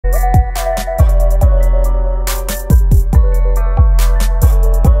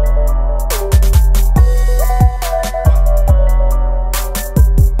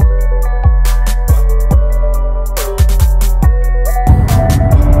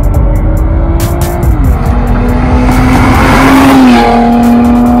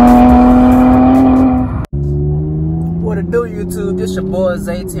boy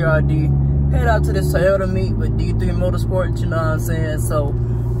Zay TRD. Head out to this Toyota meet with D3 Motorsports, you know what I'm saying? So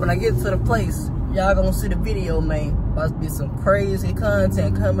when I get to the place, y'all gonna see the video, man. About to be some crazy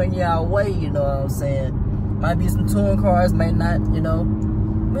content coming y'all way, you know what I'm saying? Might be some touring cars, may not, you know.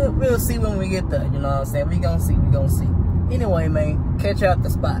 We'll see when we get there, you know what I'm saying? We gonna see. Anyway, man, catch you at the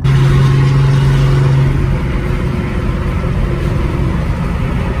spot.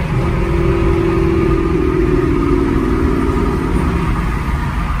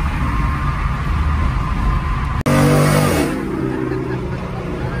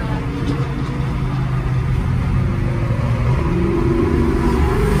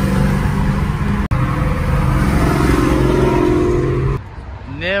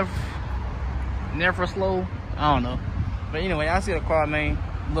 Never slow, I don't know. But anyway, I see the car, man,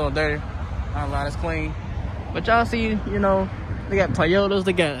 a little dirty. Not a lot, it's clean. But y'all see, you know, they got Toyotas,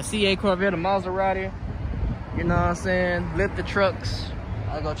 they got a CA Corvette, a Maserati. You know what I'm saying? Lifted trucks.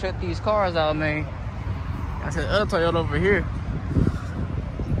 I go check these cars out, man. I said other Toyota over here.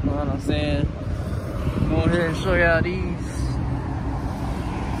 You know what I'm saying? Go ahead and show y'all these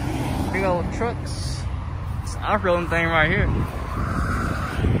big old trucks. It's an off-roading thing right here.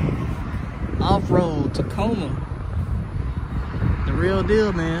 Off-road Tacoma. The real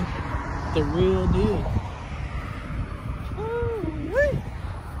deal, man. The real deal.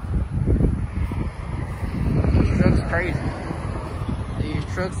 These trucks are crazy. These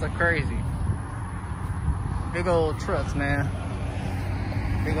trucks are crazy. Big old trucks, man.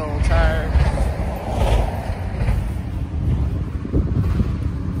 Big old tires.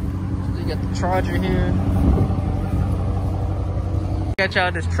 You got the Charger here. Got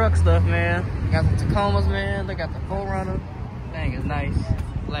y'all this truck stuff, man. Got the Tacomas, man. They got the 4Runner. Thing is nice.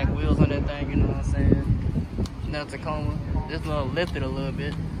 Black wheels on that thing, you know what I'm saying? Another Tacoma. This little lifted a little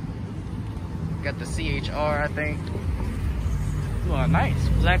bit. Got the CHR, I think. Oh, nice.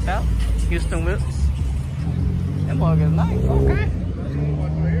 Blacked out. Houston whips. That mug is nice. Okay.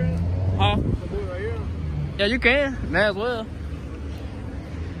 Huh? Yeah, you can. May as well.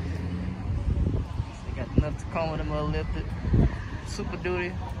 They got another Tacoma, them little lifted. Super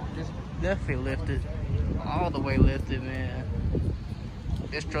Duty, just definitely lifted, all the way lifted, man.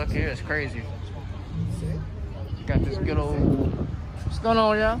 This truck here is crazy. Got this good old, what's going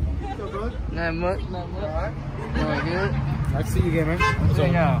on, y'all? Not much, not much. Alright. Doing good. Nice to see you again, man. What's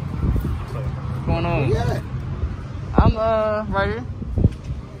up, y'all? What's going on? Yeah. I'm right here.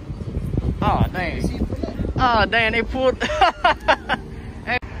 Oh dang. Oh dang, they pulled.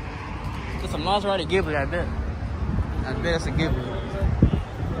 Hey. It's a Maserati Ghibli, I bet. I bet it's a Ghibli.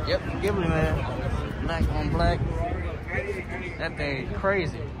 Yep, Ghibli, man. Black on black. That thing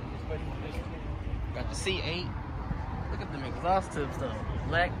crazy. Got the C8. Look at them exhaust tips though.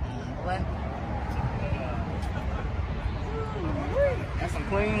 Black on black. Got some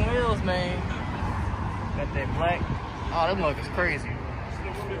clean wheels, man. Got that black. Oh, that mug is crazy.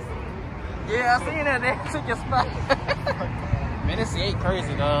 Yeah, I seen that. They took your spot. Man, this C8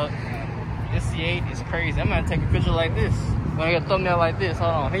 crazy, dog. This C8 is crazy. I'm gonna take a picture like this. When I get a thumbnail like this.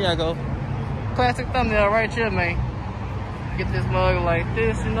 Hold on, here y'all go. Classic thumbnail right here, man. Get this mug like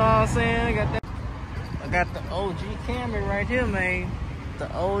this, you know what I'm saying? I got the OG Camry right here, man.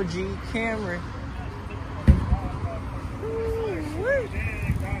 The OG Camry.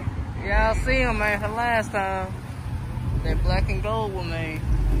 Y'all see him, man, the last time. That black and gold one, man.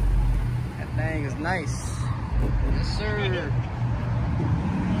 That thing is nice. Yes, sir.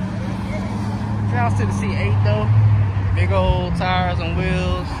 Y'all see the C8 though. Big old tires and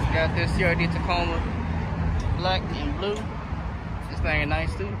wheels. Got this TRD Tacoma, black and blue. This thing is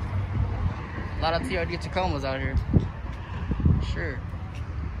nice too. A lot of TRD Tacomas out here. Sure.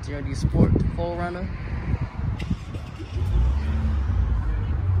 TRD Sport 4Runner.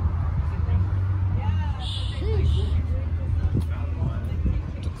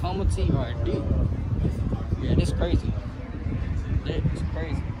 Tacoma TRD. Yeah, this crazy. That is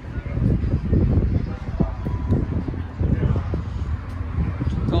crazy.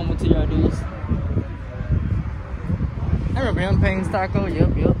 Tacoma TRDs. I remember him paying Taco. Yep.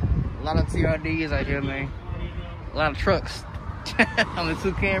 A lot of TRDs out here, man. A lot of trucks. On the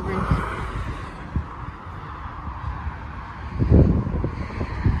 2 Camry.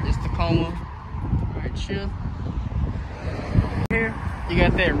 This Tacoma. Right here. Here, you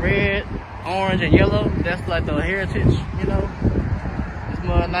got that red, orange, and yellow. That's like the heritage, you know. It's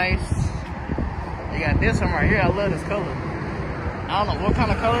more nice. You got this one right here. I love this color. I don't know what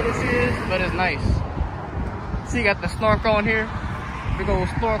kind of color this is, but it's nice. See, you got the snorkel on here. Big old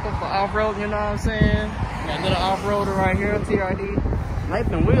snorkel for off-road, you know what I'm saying? Got a little off-roader right here, TRD. Like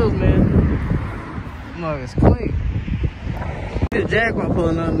them wheels, man. Mug is clean. The Jaguar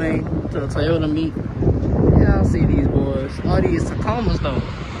pulling up, man, to a Toyota meet. Y'all see these boys. All these Tacomas, though.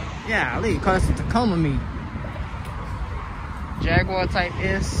 Yeah, I leave cause it's a Tacoma meet. Jaguar Type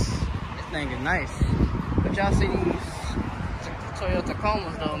S. This thing is nice. But y'all see these Toyota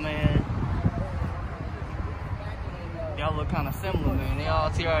Tacomas, though, man. Y'all look kind of similar, man. They all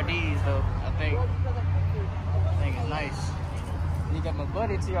TRDs, though. I think it's nice. You got my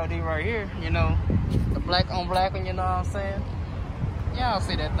buddy TRD right here, you know, the black on black one, you know what I'm saying? Y'all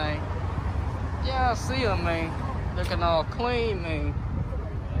see that thing? Y'all see him, man. Looking all clean, man.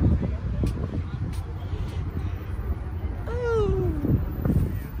 Ooh.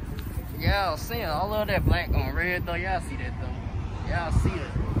 Y'all see him. All of that black on red, though. Y'all see that, though. Y'all see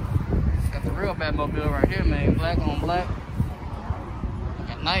it. Got the real Batmobile right here, man. Black on black.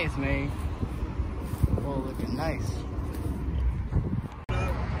 Looking nice, man. Oh, looking nice.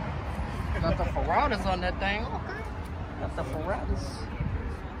 Got the Ferraris on that thing. Okay. Got the Ferraris.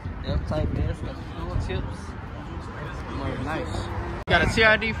 F-type this. Got the fuel tips. Look nice. Got a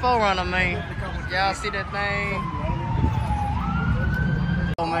TRD 4Runner, man. Y'all see that thing?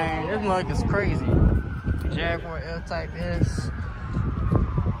 Oh, man. This mug is crazy. Jaguar F-type S.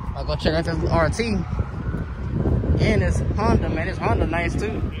 I'll go check out this RT. And this Honda, man. This Honda nice,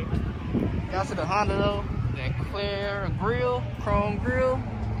 too. Y'all see the Honda, though? That clear grill, chrome grill.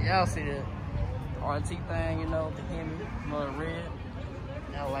 Y'all see that RT thing, you know, the Hemi, mother red.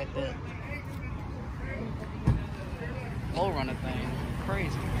 Y'all like that. 4Runner thing,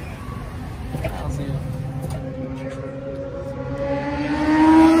 crazy. Y'all see it.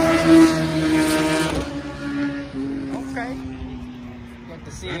 Okay. Got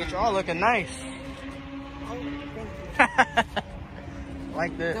the CHR looking nice.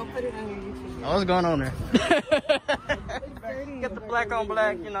 Like that. Don't put it on your YouTube. Oh, what's going on there? Get the black on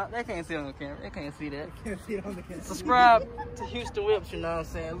black, you know. They can't see it on the camera. They can't see that. Can't see it on the camera. Subscribe to Houston Whips, you know what I'm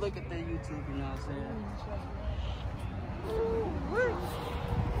saying? Look at their YouTube, you know what I'm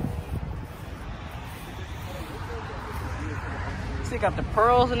saying? See, got the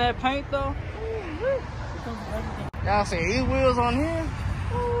pearls in that paint, though. Y'all see E-wheels on here?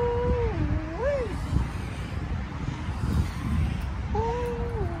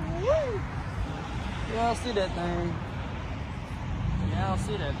 Y'all see that thing? Y'all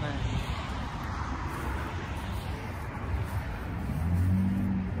see that thing?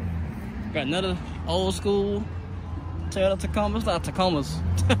 Got another old school Toyota Tacoma. It's not Tacomas.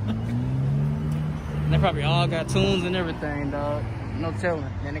 They probably all got tunes and everything, dog. No telling.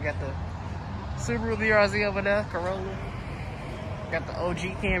 Then they got the Subaru BRZ over there, Corolla. Got the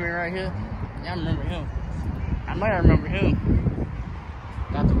OG Camry right here. Y'all remember him? I know I remember him.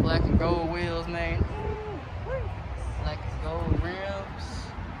 Got the black and gold wheels, man. Black and gold rims.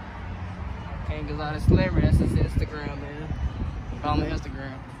 Can't get out of celebrity. That's his Instagram, man. Follow me on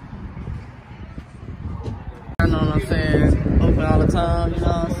Instagram. You know what I'm saying? Open all the time, you know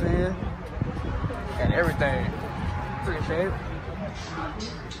what I'm saying? Got everything. Appreciate it.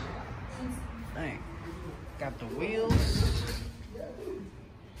 Dang. Got the wheels.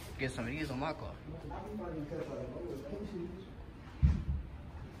 Get some of these on my car.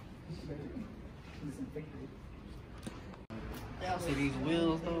 Y'all see these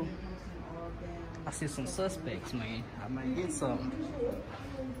wheels though? I see some suspects, man. I might get something.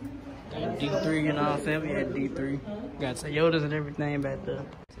 Got D3, you know what I'm saying? We had D3. Got Toyotas and everything back there.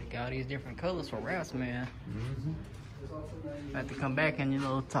 So got all these different colors for wraps, man. I have to come back and, you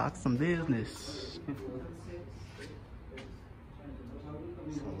know, talk some business.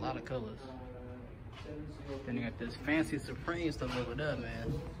 It's a lot of colors. Then you got this fancy Supreme stuff over there,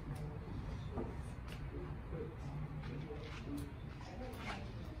 man.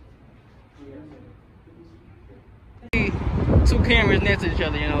 Two Camrys next to each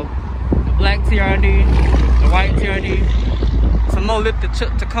other, you know. The black TRD, the white TRD. Some more lifted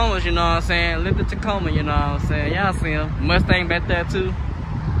Tacomas, you know what I'm saying? Lifted Tacoma, you know what I'm saying? Y'all see them. Mustang back there too.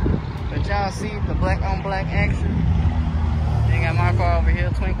 But y'all see the black on black action. They got my car over here,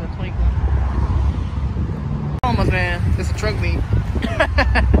 twinkling, twinkling. Tacomas, man. It's a truck meet.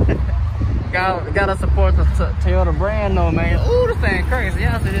 Gotta support the Toyota brand though, man. Ooh, this thing crazy.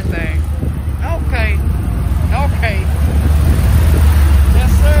 Y'all see this thing. Okay. Okay.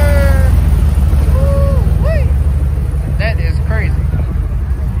 Yes, sir. Woo-wee. That is crazy.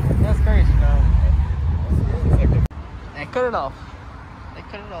 That's crazy, dog. They cut it off. They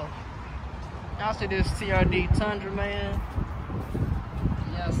cut it off. Y'all see this TRD Tundra, man?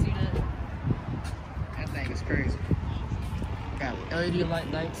 Y'all see that? That thing is crazy. Got LED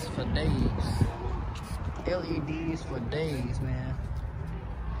lights for days. LEDs for days, man.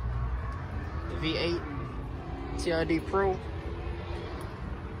 V8 TRD Pro.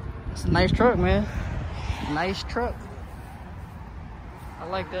 It's a nice truck, man. Nice truck. I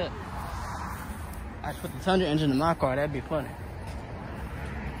like that. I should put the Tundra engine in my car. That'd be funny.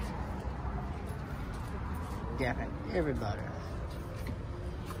 Gapping everybody.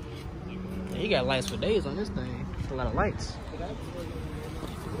 Yeah, you got lights for days on this thing. A lot of lights.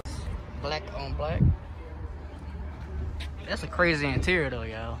 Black on black. That's a crazy interior though,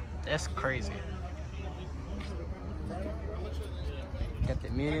 y'all. That's crazy. Got the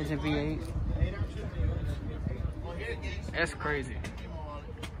mid-engine V8. That's crazy.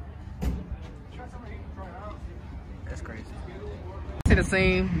 That's crazy. See the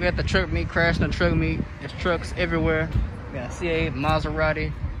scene. We got the truck meet crashing the truck meet. There's trucks everywhere. We got C8,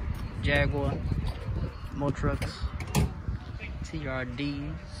 Maserati, Jaguar, more trucks,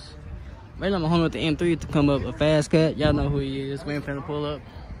 TRDs. Right now I'm home with the M3 to come up, a fast cat. Y'all know who he is. Waiting for him to pull up.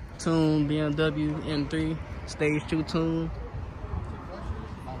 Tune, BMW, M3, stage 2 tune.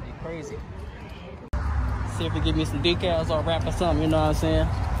 That'd be crazy. See if he give me some decals or wrap or something, you know what I'm saying?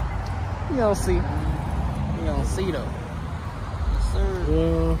 You gonna see. You gonna see though. Yes,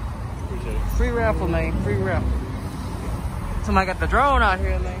 sir. Yeah. Free raffle, man. Free raffle. Somebody got the drone out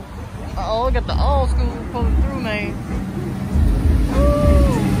here, man. Uh-oh, look at the old school pulling through, man.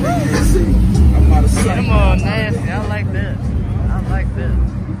 I'm out of sight. Them all nasty. I like that. I like that.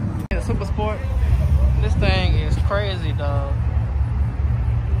 The Super Sport. This thing is crazy, dog.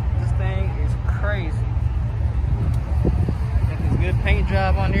 This thing is crazy. Got this good paint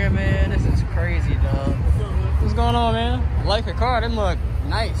job on here, man. This is crazy, dog. What's going on, man? I like your car. They look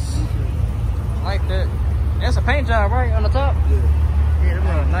nice. I like that. That's a paint job, right? On the top? Yeah,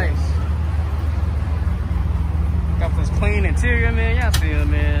 they look nice. Got this clean interior, man. Y'all see it,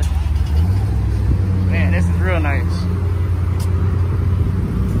 man. Man, this is real nice.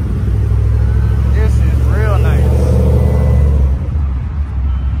 This is real nice.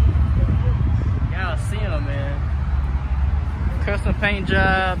 Y'all see him, man. Custom paint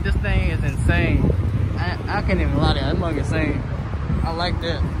job. This thing is insane. I can't even lie to you. That mug is insane. I like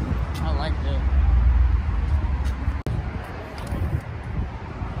that. I like that.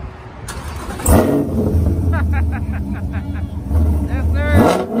 Yes, sir.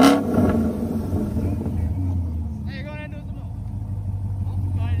 Hey, go ahead and do some more.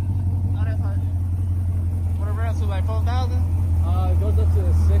 Oh, that's hot. What a round to like 4,000? It goes up to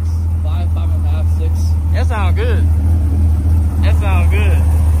 6, 5, 5.5, 6. That sounds good. That sounds good.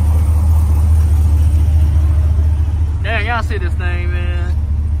 Damn, y'all see this thing, man?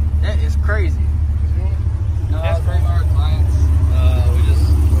 That is crazy. That's crazy. Our clients. We just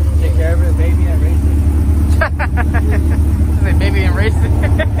take care of it, baby, and race it. Say baby and racing.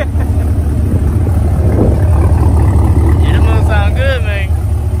 Yeah, them ones sound good, man.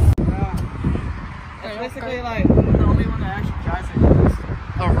 It's basically like the only one that actually drives it.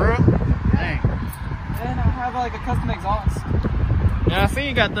 Oh, for real? Dang. And I have like a custom exhaust. Yeah, I see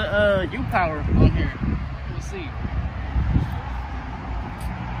you got the U-Power on here. Let's see.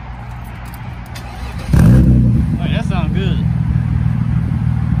 Oh, that sounds good.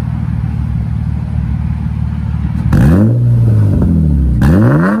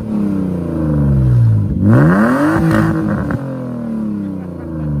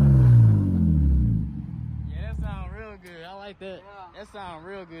 That sound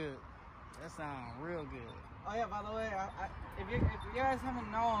real good. That sound real good. Oh yeah, by the way, if you guys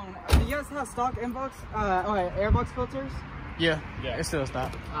haven't known, do you guys have stock inbox, airbox filters? Yeah, it's still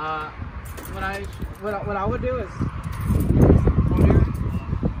stock. What I would do is,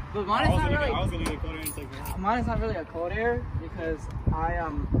 but mine is not really. I was gonna get a cold air intake. Mine is not really a cold air because I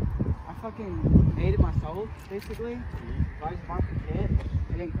fucking made it myself basically. So I just bought the kit.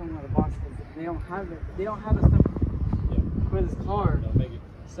 It didn't come out of the box because they don't have it. They don't have the stuff for this car.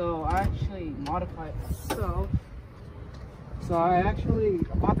 So I actually modified it myself. So I actually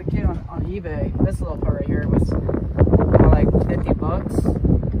bought the kit on eBay. This little part right here was like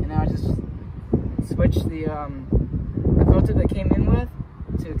 $50, and I just switched the filter that came in with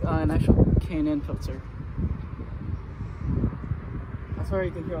to an actual K&N filter. That's where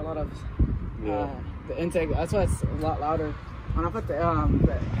you can hear a lot of the intake. That's why it's a lot louder. When I put the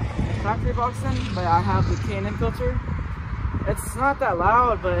factory box in, but I have the K&N filter. It's not that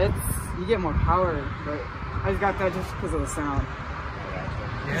loud, but you get more power. But I just got that just because of the sound.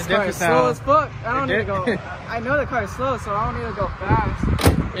 Yeah, this car is slow as fuck. I don't need to go. I know the car is slow, so I don't need to go fast.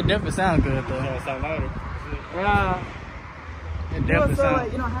 It definitely sounds good though. Yeah, it sounds louder. Yeah. It definitely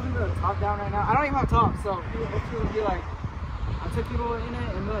sounds. Like, having the top down right now. I don't even have top, so people would be like, I took people in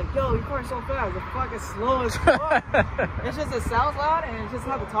it and be like, yo, your car is so fast. The fuck is slow as fuck. It's just it sounds loud, and it's just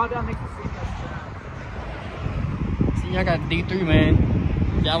how the top down makes it seem like that. See, I got D3, man.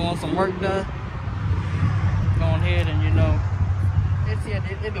 y'all want some work done, go ahead and, you know,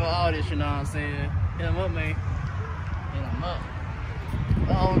 they do all this, you know what I'm saying? Hit them up, man. Hit them up.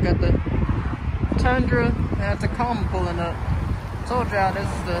 Oh, we got the Tundra and Tacoma pulling up. Told y'all this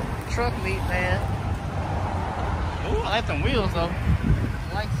is the truck meet, man. Ooh, I like them wheels, though.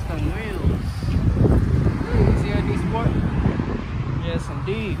 I like some wheels. TRD Sport? Yes,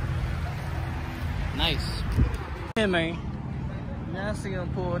 indeed. Nice. Yeah, man. Y'all see him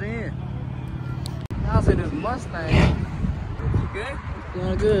pulled in. Y'all see this Mustang. Good?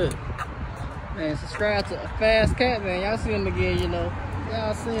 Doing good. Man, subscribe to a Fast Cat, man. Y'all see him again, you know.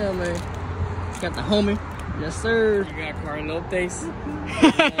 Y'all see him, man. Got the homie. Yes, sir. You got Carlotes.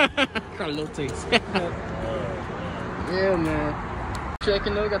 Carlotes. Yeah, man.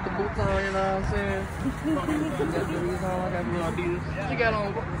 Checking though, got the boots on, you know what I'm saying? Got the boots on, got the Adidas. You got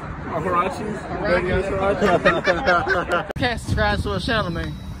on Huaraches. Can't subscribe to a channel,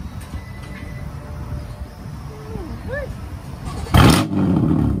 man.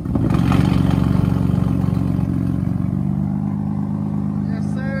 Yes,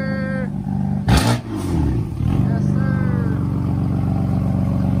 sir. Yes, sir.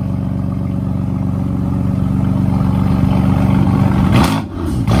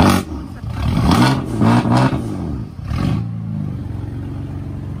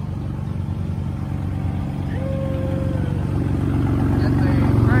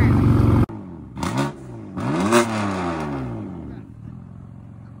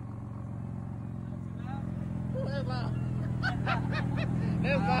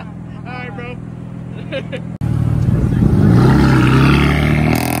 Alright, bro.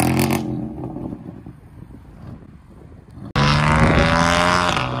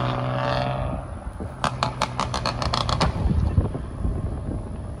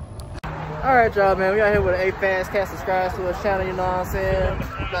 Alright, y'all, man. We out here with an A-Fast Cat. Subscribe to his channel, you know what I'm saying?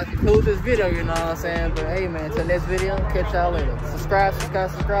 About to conclude this video, you know what I'm saying? But hey, man, till next video, catch y'all later. Subscribe,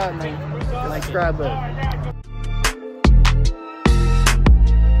 man. Hit like subscribe button.